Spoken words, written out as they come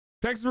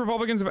Texas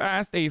Republicans have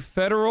asked a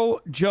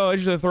federal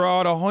judge to throw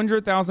out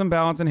 100,000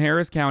 ballots in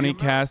Harris County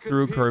cast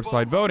through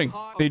curbside voting.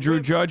 They drew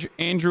Judge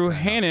Andrew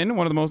Hannon,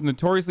 one of the most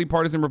notoriously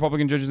partisan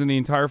Republican judges in the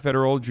entire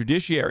federal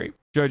judiciary.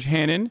 Judge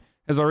Hannon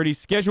has already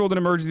scheduled an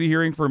emergency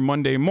hearing for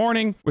Monday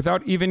morning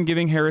without even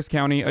giving Harris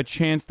County a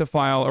chance to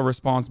file a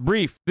response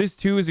brief. This,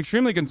 too, is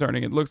extremely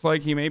concerning. It looks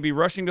like he may be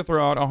rushing to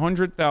throw out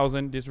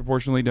 100,000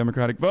 disproportionately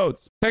Democratic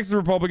votes. Texas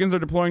Republicans are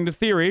deploying the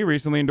theory,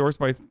 recently endorsed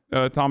by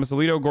Thomas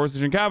Alito,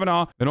 Gorsuch, and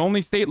Kavanaugh, that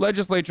only state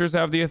legislatures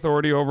have the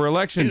authority over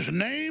elections.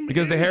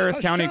 Because the Harris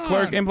County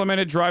clerk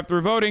implemented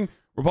drive-through voting,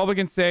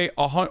 Republicans say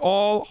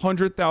all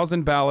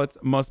 100,000 ballots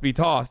must be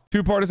tossed.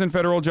 Two partisan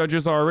federal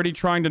judges are already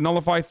trying to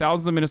nullify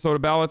thousands of Minnesota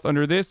ballots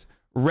under this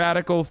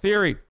radical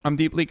theory. I'm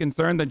deeply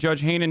concerned that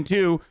Judge Hannon,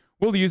 too,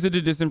 will use it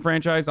to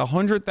disenfranchise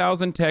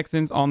 100,000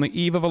 Texans on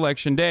the eve of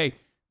Election Day.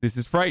 This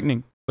is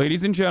frightening.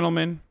 Ladies and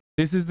gentlemen,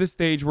 this is the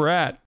stage we're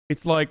at.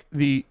 It's like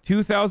the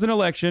 2000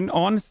 election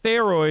on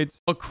steroids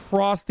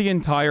across the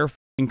entire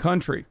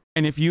country.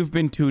 And if you've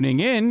been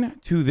tuning in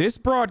to this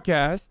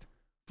broadcast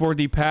for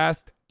the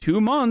past 2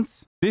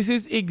 months, this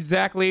is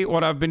exactly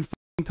what I've been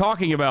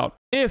talking about.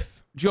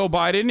 If Joe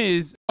Biden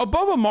is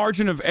above a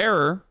margin of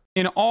error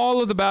in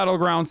all of the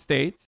battleground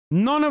states,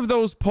 none of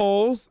those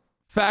polls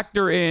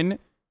factor in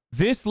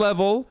this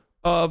level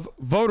of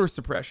voter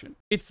suppression.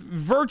 It's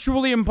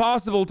virtually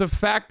impossible to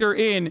factor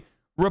in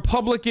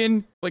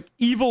Republican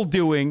evil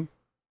doing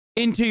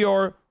into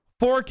your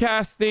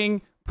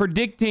forecasting,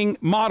 predicting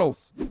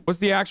models. What's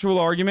the actual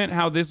argument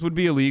how this would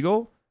be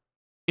illegal?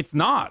 It's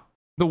not.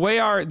 The way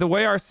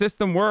our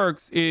system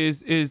works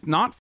is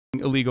not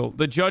illegal.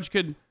 The judge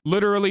could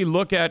literally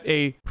look at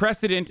a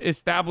precedent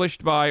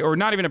established by, or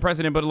not even a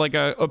precedent, but like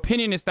a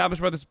opinion established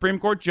by the Supreme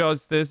Court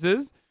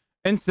justices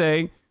and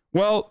say,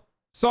 well,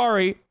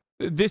 sorry,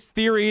 this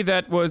theory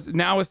that was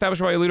now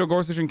established by Alito,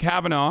 Gorsuch, and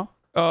Kavanaugh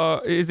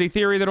is a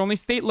theory that only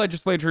state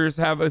legislatures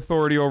have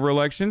authority over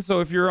elections. So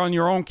if you're on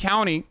your own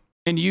county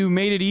and you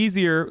made it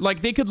easier,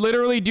 like they could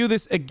literally do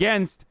this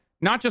against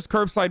not just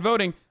curbside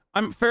voting.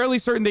 I'm fairly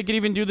certain they could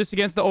even do this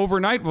against the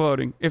overnight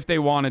voting if they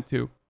wanted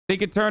to. They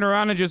could turn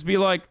around and just be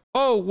like,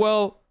 oh,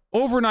 well,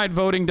 overnight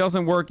voting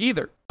doesn't work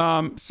either.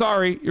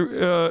 Sorry,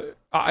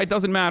 it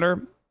doesn't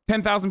matter.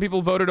 10,000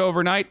 people voted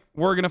overnight.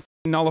 We're going to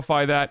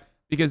nullify that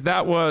because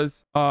that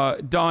was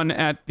done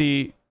at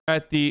the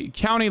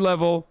county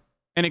level,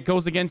 and it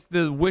goes against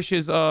the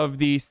wishes of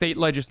the state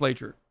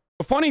legislature.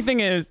 The funny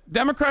thing is,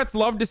 Democrats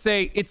love to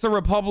say it's a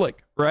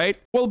republic, right?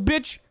 Well,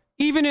 bitch,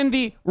 even in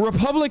the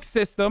republic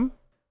system,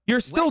 you're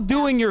still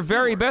doing your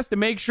very best to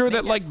make sure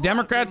that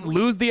Democrats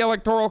lose the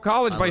electoral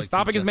college by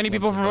stopping as many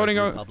people from voting.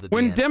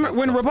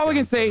 When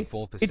Republicans say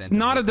it's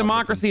not a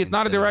democracy, it's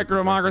not a direct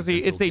democracy,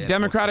 it's a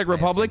democratic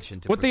republic,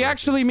 what they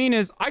actually mean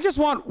is I just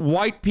want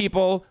white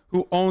people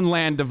who own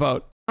land to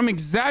vote. I'm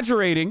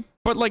exaggerating,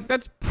 but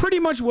that's pretty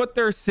much what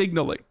they're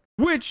signaling,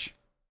 which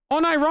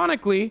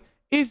unironically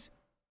is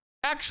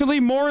actually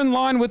more in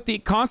line with the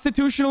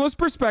constitutionalist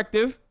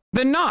perspective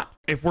than not.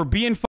 If we're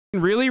being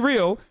really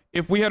real,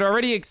 if we had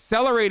already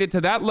accelerated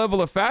to that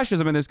level of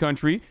fascism in this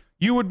country,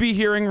 you would be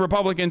hearing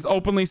Republicans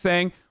openly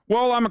saying,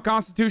 well, I'm a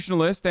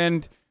constitutionalist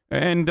and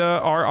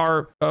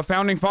our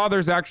founding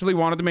fathers actually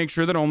wanted to make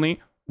sure that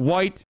only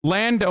white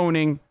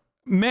landowning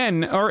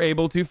men are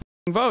able to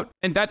vote.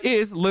 And that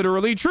is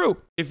literally true.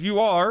 If you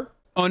are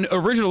an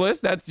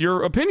originalist, that's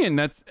your opinion.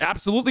 That's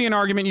absolutely an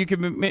argument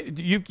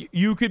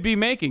you could be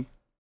making.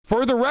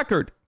 For the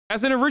record,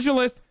 as an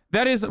originalist,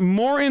 that is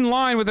more in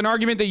line with an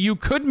argument that you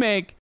could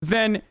make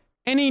than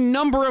any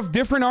number of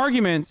different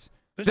arguments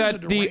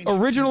that the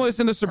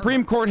originalists in the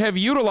Supreme Court have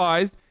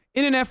utilized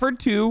in an effort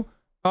to,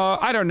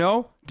 I don't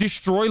know,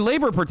 destroy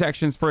labor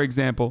protections, for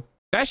example.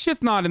 That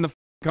shit's not in the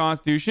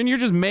Constitution. You're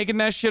just making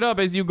that shit up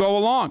as you go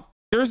along.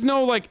 There's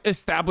no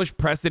established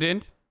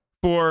precedent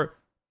for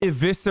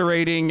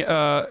eviscerating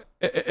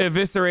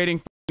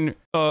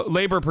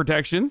labor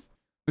protections.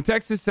 The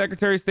Texas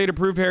Secretary of State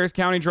approved Harris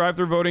County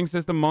drive-through voting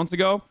system months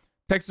ago.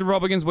 Texas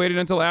Republicans waited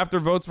until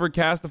after votes were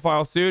cast to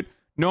file suit.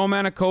 No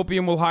amount of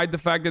copium will hide the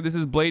fact that this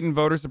is blatant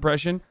voter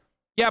suppression.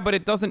 Yeah, but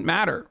it doesn't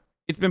matter.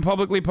 It's been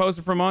publicly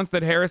posted for months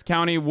that Harris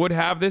County would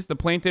have this. The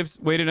plaintiffs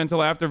waited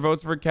until after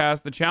votes were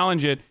cast to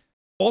challenge it.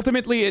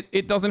 Ultimately,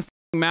 it doesn't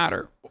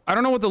matter. I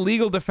don't know what the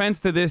legal defense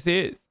to this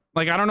is.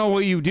 I don't know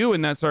what you do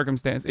in that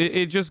circumstance.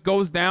 It just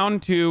goes down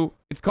to,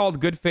 it's called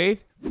good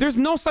faith. There's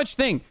no such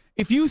thing.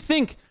 If you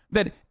think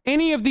that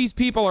any of these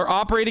people are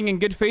operating in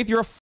good faith,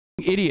 you're a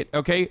idiot,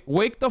 okay?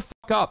 Wake the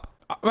fuck up.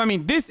 I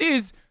mean, this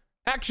is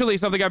actually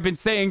something I've been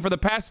saying for the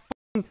past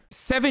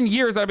 7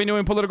 years that I've been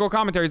doing political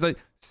commentaries.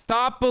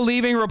 Stop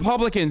believing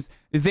Republicans.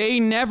 They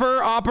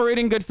never operate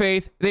in good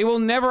faith. They will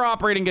never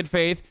operate in good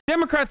faith.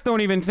 Democrats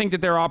don't even think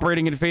that they're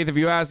operating in good faith, if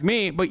you ask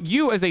me. But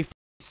you, as a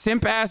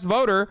simp-ass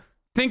voter,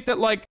 think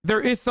that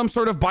there is some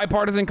sort of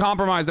bipartisan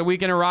compromise that we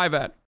can arrive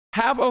at.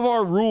 Half of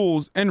our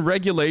rules and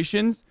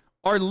regulations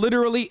are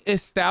literally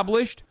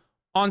established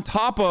on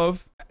top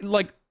of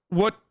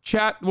what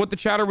the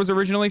chatter was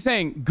originally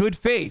saying, good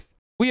faith.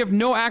 We have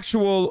no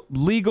actual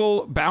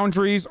legal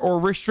boundaries or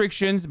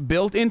restrictions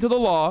built into the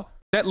law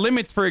that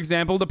limits, for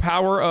example, the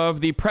power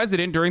of the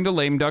president during the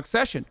lame duck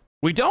session.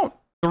 We don't.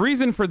 The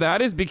reason for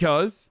that is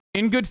because,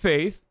 in good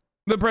faith,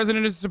 the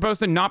president is supposed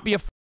to not be a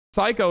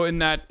psycho in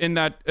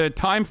that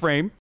time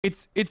frame.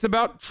 It's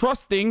about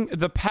trusting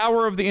the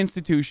power of the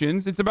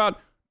institutions. It's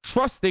about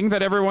trusting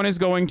that everyone is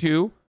going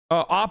to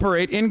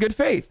operate in good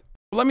faith.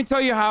 Let me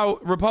tell you how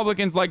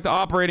Republicans like to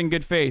operate in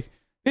good faith.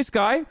 This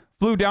guy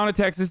flew down to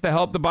Texas to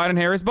help the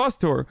Biden-Harris bus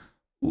tour.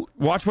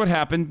 Watch what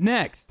happened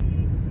next.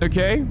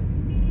 Okay?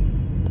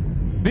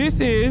 This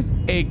is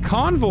a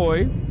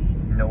convoy.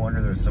 No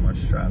wonder there's so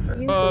much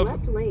traffic.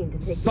 Of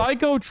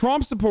psycho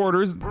Trump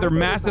supporters. They're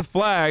massive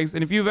flags.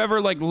 And if you've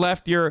ever like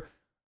left your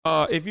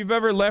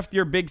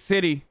big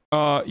city,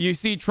 you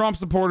see Trump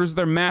supporters,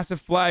 they're massive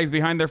flags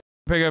behind their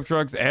pickup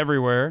trucks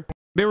everywhere.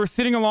 They were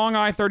sitting along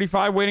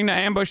I-35 waiting to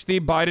ambush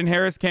the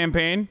Biden-Harris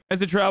campaign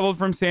as it traveled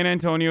from San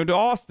Antonio to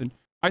Austin.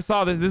 I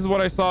saw this. This is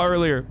what I saw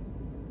earlier.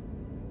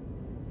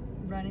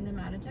 Running them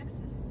out of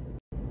Texas.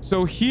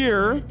 So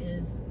here... It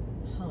is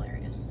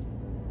hilarious.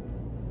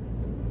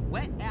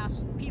 Wet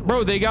ass P-word.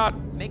 Bro, they got...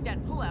 Make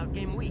that pullout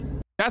game weak.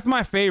 That's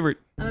my favorite.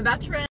 I'm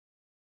about to run.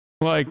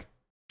 Like,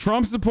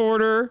 Trump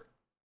supporter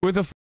with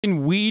a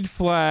fucking weed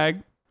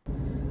flag.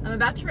 I'm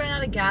about to run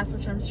out of gas,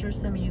 which I'm sure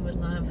some of you would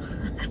love.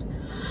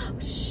 Oh,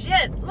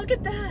 shit, look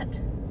at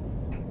that.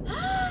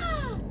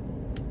 Oh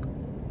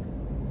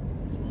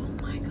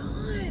my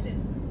god.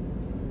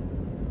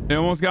 They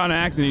almost got in an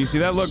accident. You see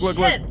that? Look, look,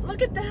 shit, look.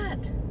 Look at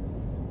that.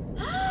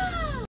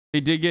 They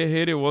did get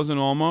hit. It wasn't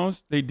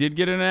almost. They did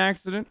get in an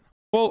accident.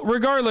 Well,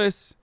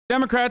 regardless,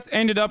 Democrats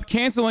ended up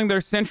canceling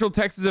their Central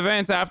Texas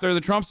events after the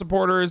Trump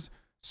supporters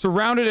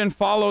surrounded and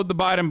followed the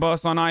Biden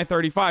bus on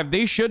I-35.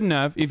 They shouldn't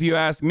have, if you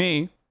ask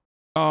me.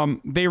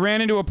 They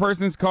ran into a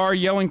person's car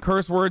yelling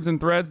curse words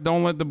and threats.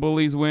 Don't let the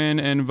bullies win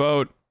and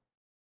vote.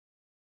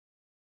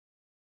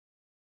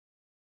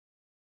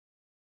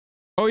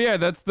 Oh yeah,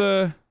 that's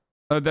the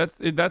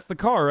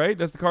car, right?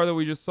 That's the car that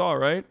we just saw,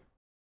 right?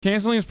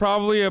 Canceling is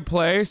probably a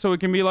play, so it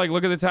can be like,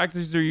 look at the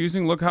tactics they're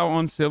using. Look how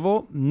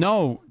uncivil.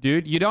 No,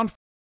 dude, you don't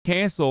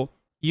cancel.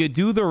 You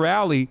do the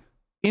rally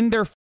in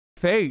their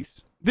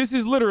face. This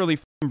is literally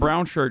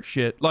brown shirt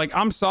shit. Like,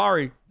 I'm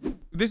sorry.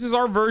 This is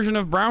our version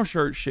of brown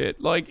shirt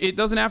shit. Like, it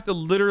doesn't have to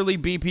literally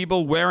be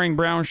people wearing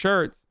brown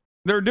shirts.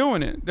 They're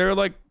doing it. They're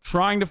like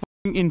trying to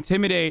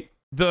intimidate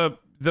the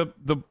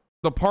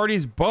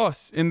party's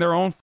bus in their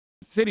own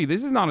city.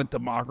 This is not a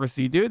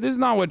democracy, dude. This is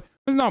not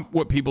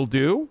what people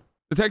do.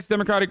 The Texas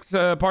Democratic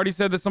Party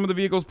said that some of the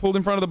vehicles pulled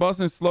in front of the bus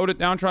and slowed it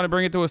down, trying to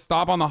bring it to a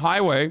stop on the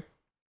highway.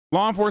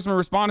 Law enforcement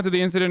responded to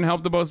the incident and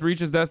helped the bus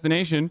reach its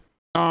destination.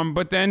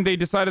 But then they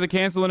decided to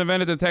cancel an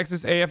event at the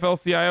Texas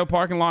AFL-CIO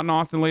parking lot in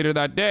Austin later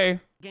that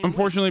day.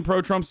 Unfortunately,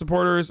 pro-Trump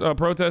supporters,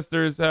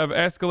 protesters have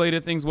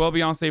escalated things well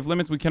beyond safe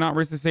limits. We cannot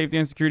risk the safety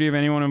and security of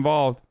anyone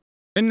involved.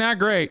 Isn't that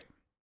great?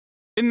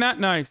 Isn't that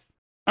nice?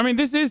 I mean,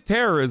 this is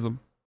terrorism.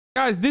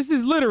 Guys, this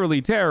is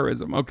literally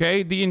terrorism,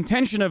 okay? The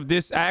intention of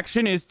this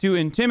action is to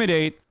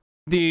intimidate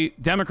the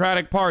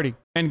Democratic Party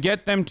and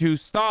get them to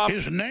stop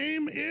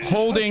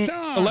holding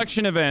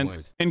election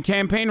events and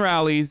campaign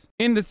rallies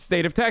in the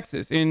state of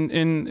Texas,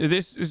 in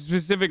this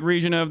specific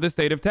region of the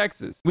state of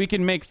Texas. We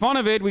can make fun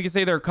of it. We can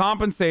say they're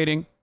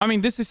compensating. I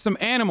mean, this is some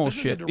animal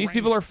shit. These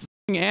people are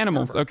f***ing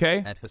animals,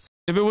 okay?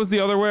 If it was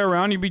the other way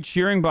around, you'd be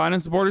cheering Biden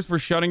supporters for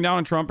shutting down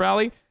a Trump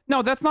rally.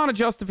 No, that's not a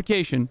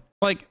justification.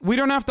 Like, we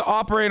don't have to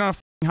operate on a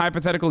f***ing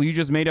hypothetical you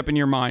just made up in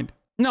your mind.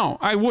 No,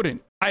 I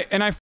wouldn't. I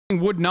f***ing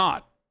would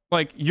not.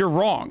 Like, you're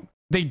wrong.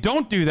 They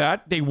don't do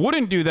that. They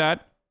wouldn't do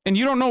that. And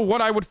you don't know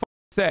what I would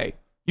say.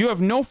 You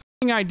have no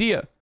f***ing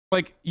idea.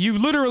 Like, you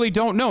literally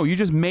don't know. You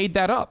just made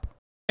that up.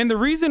 And the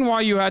reason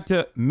why you had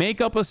to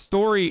make up a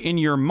story in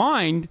your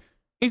mind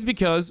is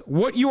because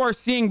what you are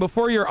seeing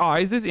before your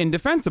eyes is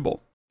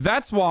indefensible.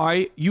 That's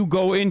why you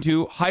go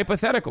into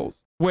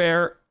hypotheticals,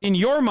 where in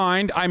your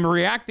mind, I'm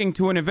reacting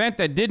to an event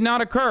that did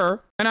not occur,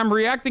 and I'm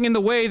reacting in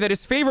the way that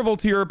is favorable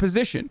to your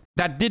position.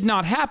 That did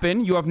not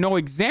happen. You have no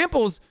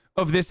examples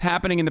of this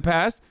happening in the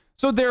past.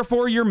 So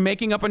therefore, you're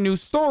making up a new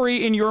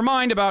story in your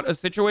mind about a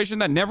situation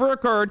that never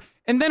occurred.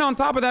 And then on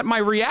top of that, my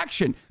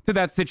reaction to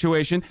that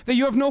situation that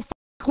you have no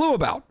clue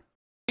about.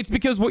 It's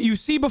because what you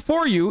see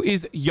before you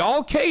is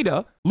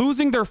Yall-qaeda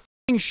losing their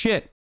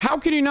shit. How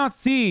can you not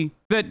see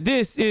that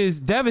this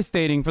is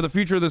devastating for the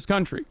future of this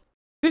country?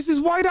 This is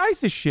white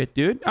ISIS shit,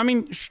 dude. I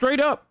mean, straight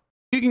up.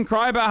 You can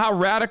cry about how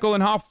radical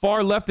and how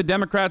far left the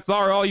Democrats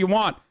are all you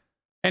want,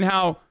 and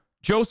how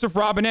Joseph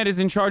Robinette is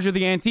in charge of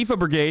the Antifa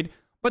brigade,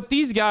 but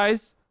these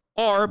guys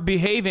are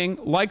behaving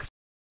like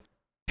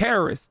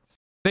terrorists.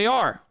 They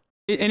are.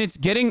 And it's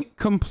getting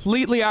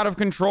completely out of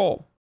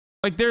control.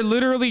 Like, they're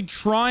literally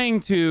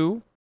trying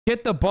to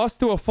get the bus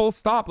to a full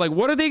stop. Like,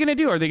 what are they going to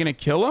do? Are they going to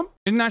kill them?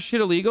 Isn't that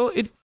shit illegal?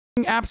 It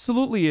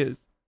absolutely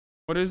is.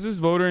 What is this?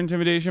 Voter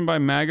intimidation by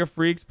MAGA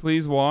freaks?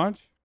 Please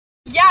watch.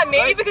 Yeah,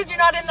 maybe because you're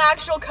not in the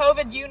actual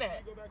COVID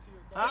unit.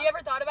 Have you ever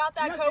thought about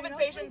that? COVID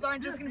patients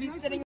aren't just going to be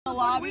sitting in the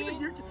lobby.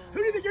 Who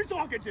do you think you're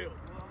talking to?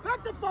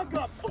 Back the fuck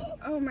up.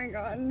 Oh my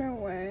god, no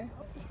way.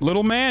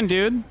 Little man,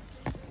 dude.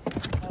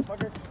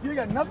 Motherfucker, you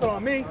got nothing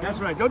on me.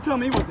 That's right. Don't tell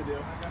me what to do.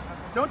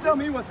 Don't tell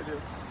me what to do.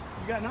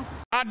 You got nothing.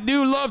 I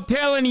do love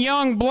telling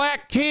young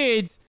black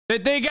kids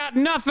that they got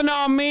nothing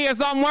on me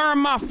as I'm wearing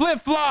my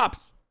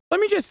flip-flops. Let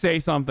me just say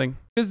something,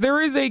 because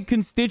there is a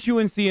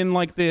constituency in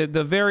like the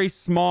very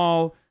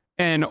small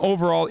and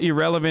overall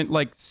irrelevant,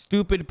 like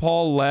stupid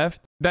Paul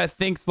left that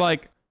thinks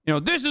like, you know,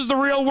 this is the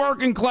real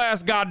working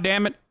class, god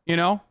damn it, you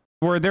know,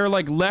 where they're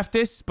like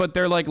leftists, but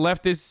they're like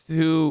leftists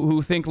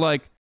who think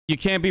like you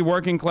can't be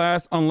working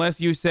class unless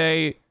you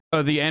say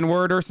the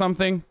N-word or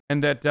something,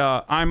 and that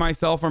I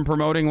myself am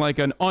promoting like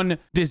an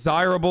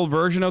undesirable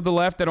version of the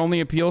left that only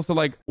appeals to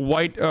like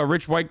white,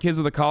 rich white kids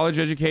with a college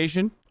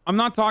education. I'm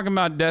not talking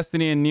about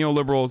Destiny and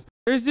neoliberals.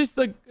 There's just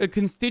like a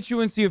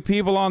constituency of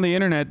people on the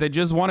internet that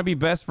just want to be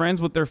best friends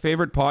with their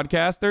favorite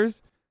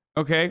podcasters,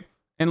 okay?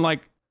 And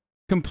like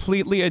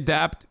completely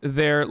adapt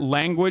their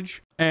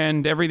language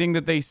and everything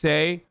that they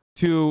say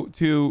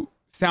to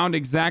sound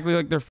exactly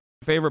like their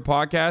favorite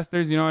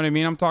podcasters. You know what I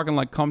mean? I'm talking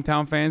like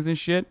Cumtown fans and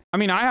shit. I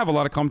mean, I have a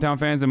lot of Cumtown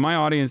fans in my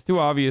audience too,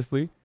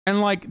 obviously.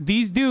 And like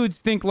these dudes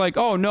think like,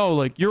 oh no,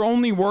 like you're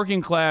only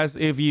working class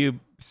if you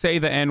say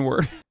the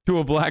N-word to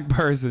a black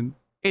person.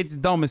 It's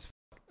dumb as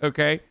fuck,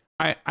 okay?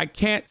 I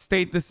can't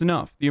state this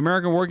enough. The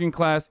American working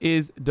class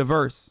is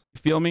diverse.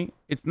 You feel me?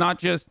 It's not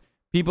just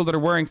people that are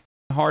wearing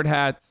hard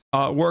hats,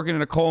 working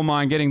in a coal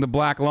mine, getting the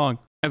black lung.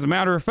 As a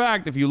matter of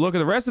fact, if you look at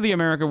the rest of the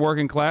American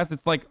working class,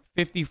 it's like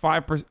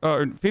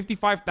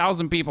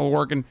 55,000 people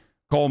work in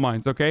coal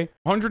mines, okay?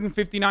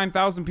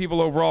 159,000 people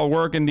overall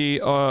work in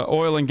the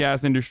oil and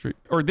gas industry.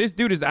 Or this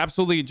dude is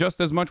absolutely just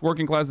as much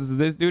working class as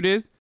this dude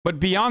is. But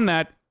beyond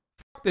that,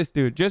 fuck this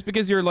dude. Just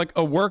because you're like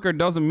a worker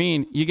doesn't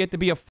mean you get to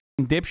be a fucking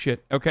dipshit,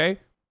 okay?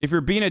 If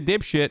you're being a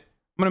dipshit,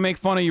 I'm gonna make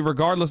fun of you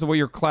regardless of what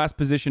your class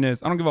position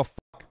is. I don't give a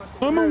fuck.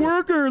 I'm a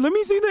worker. Let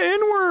me see the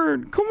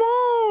N-word. Come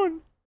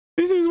on.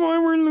 This is why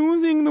we're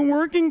losing the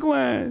working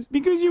class.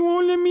 Because you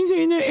won't let me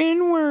say the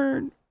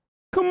N-word.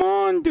 Come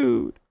on,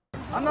 dude.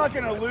 I'm not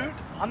gonna loot.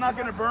 I'm not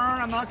gonna burn.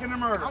 I'm not gonna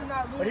murder.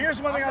 But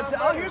here's one thing I'll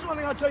tell. Here's one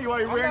thing I'll tell you while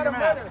you're wearing your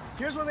mask.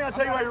 Here's one thing I'll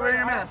tell you while you're wearing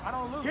your mask.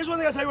 Here's one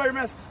thing I'll tell you while you're wearing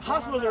your mask.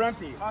 Hospitals are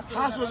empty.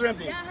 Hospitals are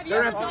empty.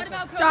 They're empty.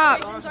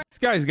 Stop. This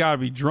guy's got to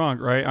be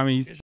drunk, right? I mean,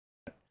 he's...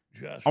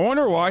 I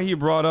wonder why he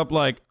brought up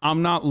like,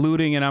 I'm not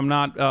looting and I'm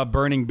not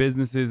burning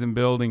businesses and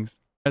buildings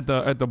at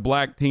the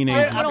black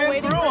teenagers. I've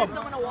been through them.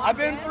 I've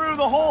been through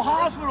the whole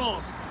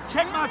hospitals.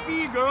 Check my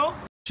feed, girl.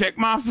 Check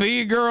my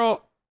feed,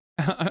 girl.